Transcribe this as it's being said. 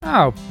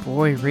Oh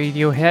boy,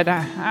 Radiohead,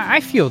 I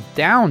feel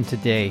down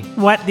today.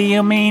 What do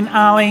you mean,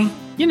 Ollie?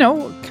 You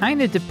know,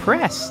 kinda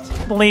depressed.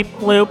 Bleep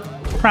bloop.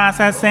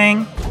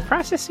 Processing.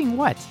 Processing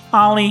what?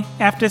 Ollie,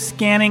 after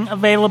scanning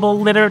available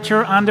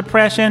literature on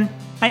depression,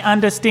 I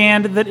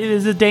understand that it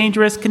is a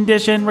dangerous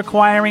condition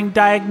requiring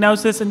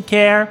diagnosis and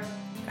care.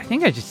 I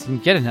think I just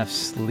didn't get enough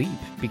sleep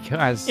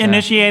because...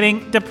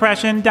 Initiating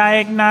depression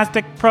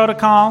diagnostic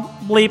protocol.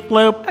 Bleep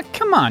bloop.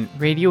 Come on,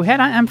 Radiohead,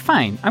 I'm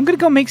fine. I'm gonna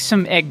go make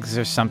some eggs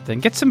or something.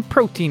 Get some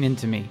protein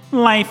into me.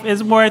 Life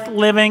is worth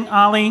living,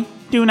 Ollie.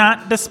 Do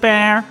not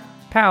despair.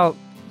 Pal,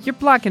 you're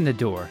blocking the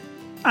door.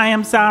 I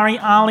am sorry,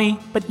 Ollie,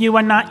 but you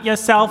are not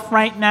yourself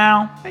right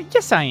now.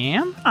 Yes, I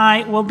am.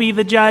 I will be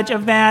the judge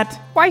of that.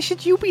 Why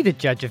should you be the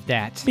judge of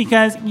that?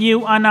 Because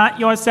you are not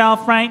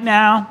yourself right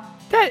now.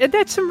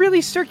 That's some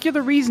really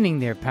circular reasoning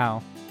there,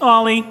 pal.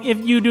 Ollie,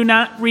 if you do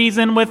not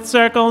reason with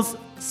circles,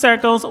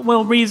 circles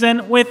will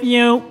reason with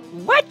you.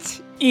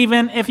 What?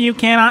 Even if you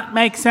cannot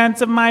make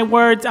sense of my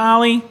words,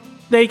 Ollie,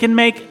 they can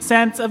make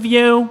sense of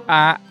you.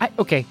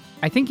 Okay.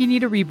 I think you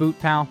need a reboot,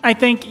 pal. I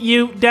think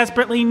you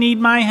desperately need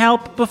my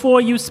help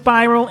before you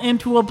spiral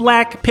into a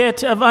black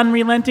pit of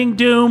unrelenting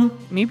doom.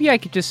 Maybe I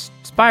could just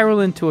spiral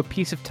into a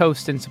piece of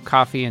toast and some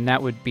coffee, and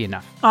that would be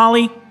enough.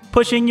 Ollie,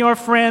 pushing your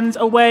friends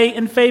away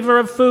in favor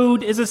of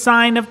food is a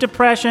sign of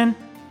depression.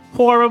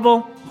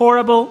 Horrible,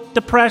 horrible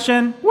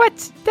depression.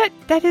 What?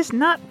 That is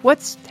not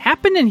what's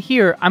happening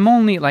here. I'm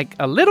only,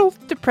 a little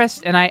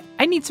depressed, and I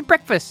need some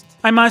breakfast.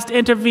 I must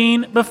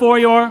intervene before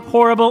your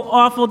horrible,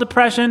 awful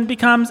depression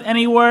becomes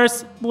any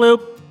worse.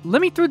 Bloop.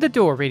 Let me through the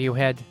door,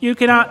 Radiohead. You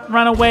cannot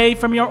run away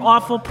from your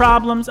awful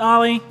problems,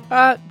 Ollie.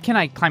 Can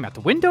I climb out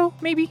the window,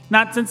 maybe?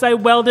 Not since I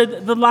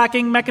welded the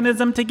locking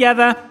mechanism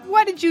together.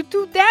 What did you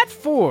do that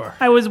for?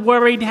 I was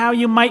worried how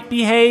you might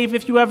behave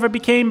if you ever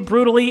became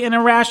brutally and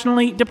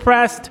irrationally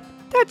depressed.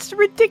 That's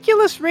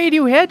ridiculous,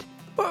 Radiohead.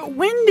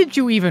 When did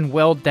you even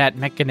weld that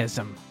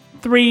mechanism?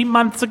 3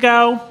 months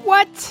ago.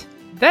 What?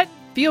 That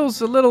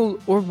feels a little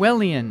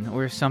Orwellian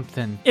or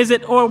something. Is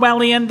it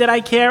Orwellian that I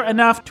care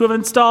enough to have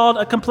installed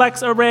a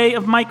complex array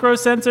of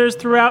microsensors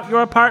throughout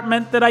your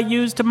apartment that I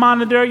use to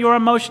monitor your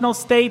emotional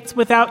states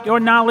without your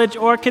knowledge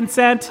or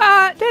consent?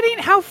 That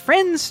ain't how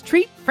friends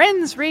treat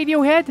friends,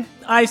 Radiohead.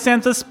 I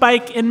sense a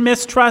spike in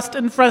mistrust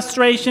and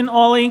frustration,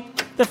 Ollie.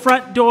 The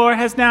front door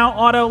has now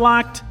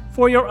auto-locked.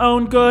 For your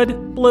own good,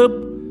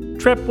 bloop.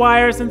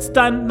 Tripwires and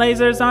stun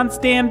lasers on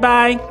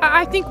standby.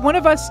 I think one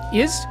of us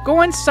is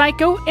going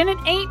psycho, and it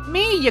ain't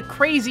me, you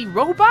crazy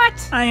robot.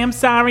 I am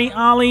sorry,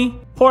 Ollie.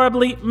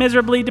 Horribly,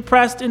 miserably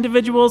depressed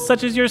individuals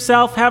such as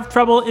yourself have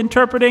trouble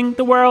interpreting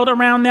the world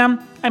around them.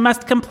 I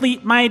must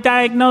complete my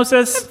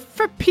diagnosis.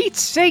 For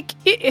Pete's sake,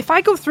 if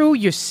I go through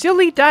your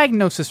silly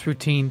diagnosis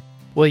routine,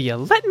 will you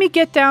let me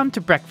get down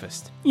to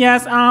breakfast?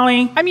 Yes,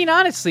 Ollie. I mean,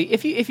 honestly,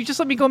 if you just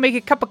let me go make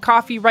a cup of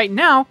coffee right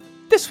now,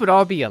 this would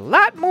all be a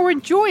lot more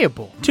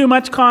enjoyable. Too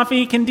much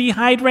coffee can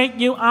dehydrate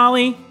you,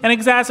 Ollie, and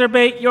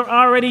exacerbate your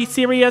already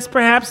serious,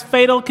 perhaps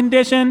fatal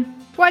condition.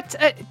 What?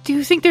 Do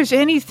you think there's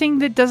anything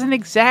that doesn't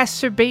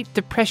exacerbate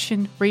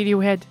depression,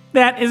 Radiohead?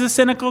 That is a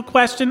cynical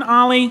question,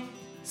 Ollie.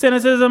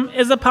 Cynicism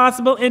is a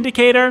possible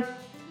indicator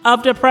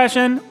of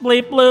depression.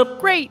 Bleep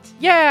bloop. Great.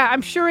 Yeah,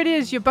 I'm sure it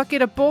is, you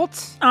bucket of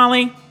bolts.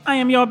 Ollie, I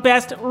am your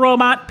best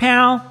robot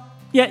pal.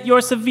 Yet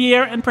your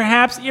severe and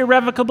perhaps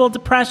irrevocable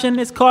depression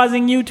is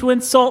causing you to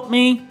insult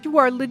me. You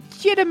are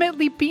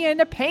legitimately being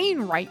a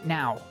pain right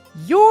now.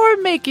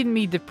 You're making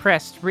me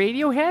depressed,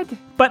 Radiohead.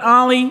 But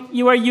Ollie,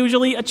 you are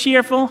usually a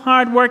cheerful,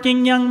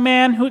 hard-working young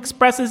man who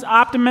expresses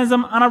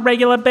optimism on a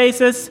regular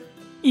basis,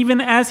 even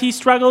as he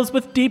struggles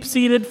with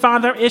deep-seated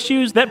father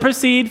issues that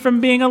proceed from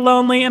being a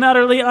lonely and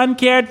utterly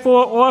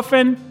uncared-for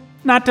orphan,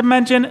 not to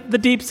mention the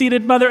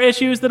deep-seated mother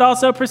issues that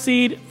also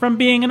proceed from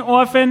being an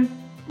orphan.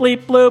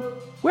 Bleep bloop.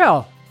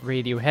 Well,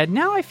 Radiohead,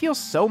 now I feel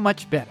so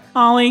much better.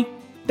 Ollie,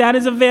 that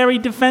is a very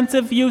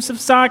defensive use of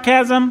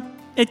sarcasm.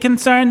 It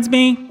concerns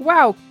me.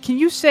 Wow, can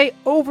you say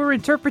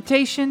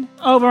overinterpretation?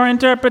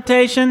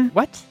 Overinterpretation?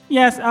 What?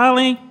 Yes,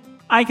 Ollie,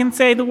 I can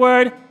say the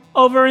word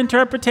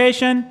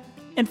overinterpretation.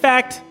 In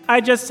fact, I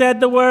just said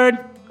the word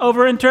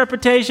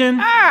overinterpretation.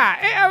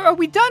 Are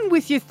we done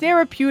with your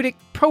therapeutic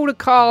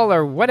protocol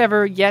or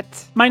whatever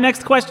yet? My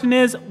next question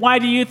is, why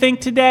do you think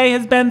today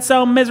has been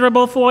so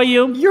miserable for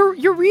you?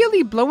 You're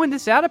really blowing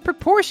this out of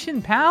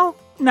proportion, pal.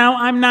 No,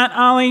 I'm not,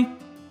 Ollie.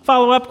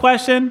 Follow-up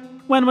question.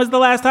 When was the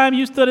last time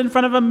you stood in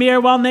front of a mirror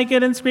while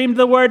naked and screamed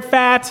the word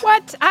fat?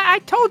 What? I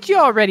told you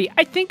already.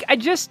 I think I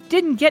just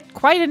didn't get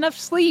quite enough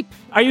sleep.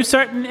 Are you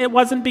certain it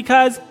wasn't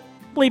because,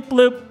 bleep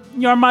bloop,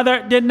 your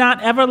mother did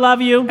not ever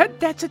love you?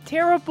 That's a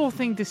terrible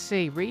thing to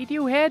say,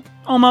 Radiohead.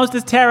 Almost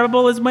as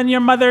terrible as when your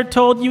mother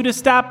told you to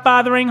stop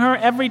bothering her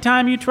every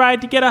time you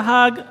tried to get a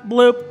hug.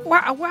 Bloop.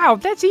 Wow,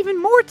 that's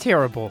even more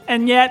terrible.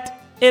 And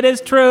yet, it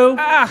is true.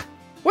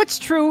 What's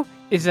true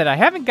is that I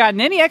haven't gotten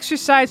any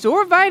exercise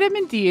or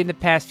vitamin D in the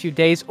past few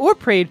days, or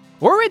prayed,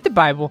 or read the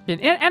Bible.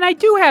 And I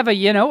do have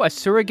a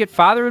surrogate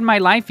father in my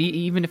life,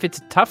 even if it's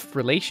a tough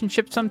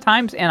relationship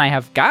sometimes. And I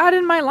have God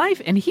in my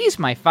life, and He's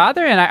my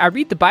father. And I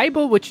read the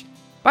Bible, which,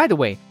 by the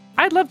way,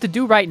 I'd love to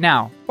do right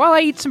now while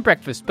I eat some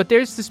breakfast, but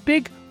there's this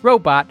big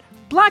robot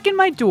blocking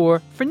my door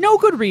for no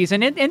good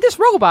reason, and this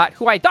robot,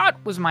 who I thought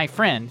was my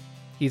friend,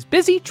 he's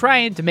busy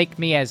trying to make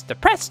me as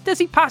depressed as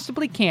he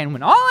possibly can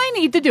when all I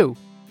need to do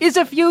is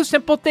a few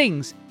simple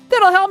things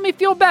that'll help me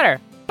feel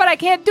better, but I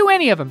can't do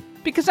any of them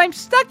because I'm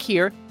stuck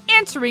here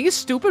answering his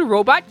stupid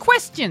robot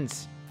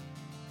questions.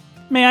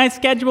 May I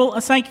schedule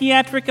a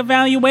psychiatric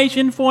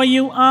evaluation for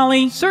you,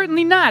 Ollie?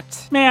 Certainly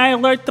not. May I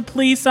alert the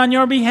police on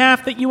your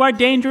behalf that you are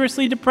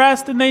dangerously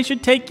depressed and they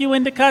should take you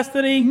into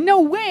custody?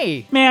 No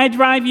way. May I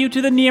drive you to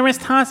the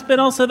nearest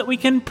hospital so that we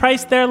can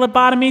price their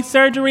lobotomy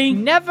surgery?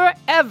 Never,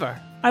 ever.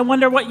 I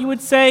wonder what you would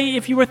say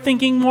if you were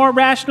thinking more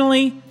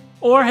rationally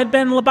or had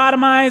been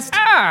lobotomized.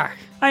 Ah!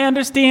 I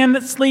understand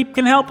that sleep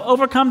can help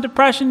overcome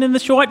depression in the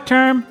short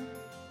term.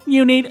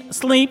 You need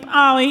sleep,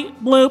 Ollie.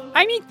 Bloop.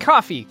 I need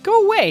coffee.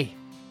 Go away.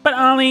 But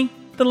Ollie,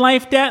 the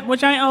life debt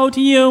which I owe to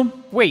you.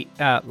 Wait,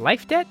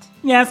 life debt?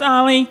 Yes,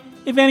 Ollie.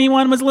 If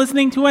anyone was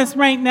listening to us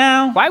right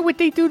now, Why would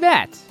they do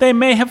that? they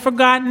may have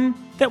forgotten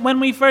that when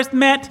we first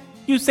met,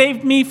 you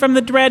saved me from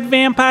the dread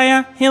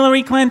vampire,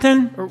 Hillary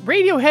Clinton.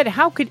 Radiohead,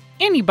 how could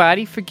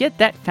anybody forget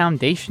that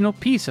foundational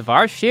piece of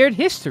our shared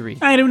history?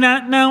 I do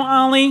not know,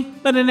 Ollie,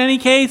 but in any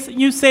case,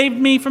 you saved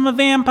me from a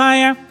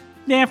vampire.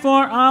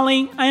 Therefore,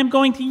 Ollie, I am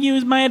going to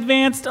use my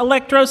advanced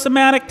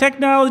electrosomatic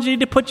technology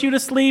to put you to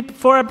sleep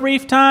for a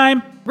brief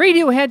time.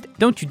 Radiohead,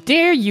 don't you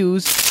dare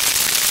use...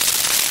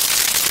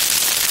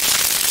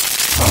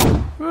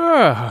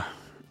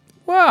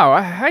 Wow,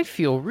 I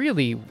feel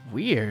really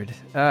weird.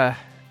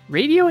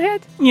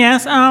 Radiohead?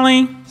 Yes,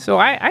 Ollie. So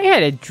I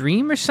had a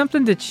dream or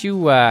something that you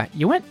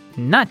went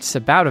nuts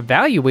about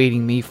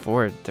evaluating me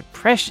for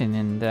depression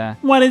and,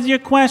 What is your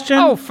question?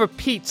 Oh, for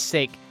Pete's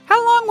sake.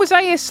 How long was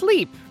I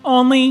asleep?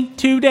 Only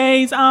 2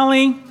 days,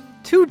 Ollie.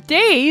 2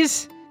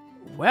 days?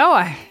 Well,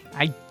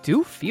 I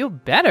do feel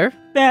better.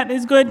 That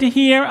is good to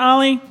hear,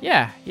 Ollie.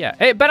 Yeah.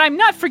 Hey, but I'm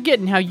not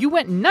forgetting how you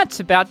went nuts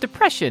about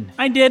depression.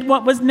 I did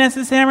what was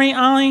necessary,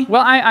 Ollie.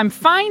 Well, I'm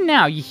fine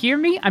now, you hear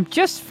me? I'm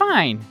just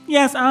fine.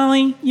 Yes,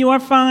 Ollie, you are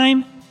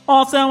fine.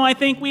 Also, I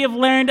think we have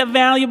learned a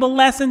valuable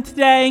lesson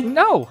today.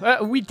 No,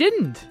 we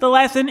didn't. The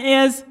lesson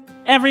is,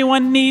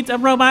 everyone needs a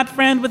robot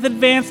friend with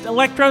advanced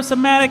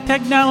electrosomatic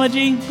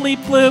technology. Bleep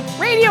bloop.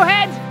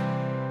 Radiohead!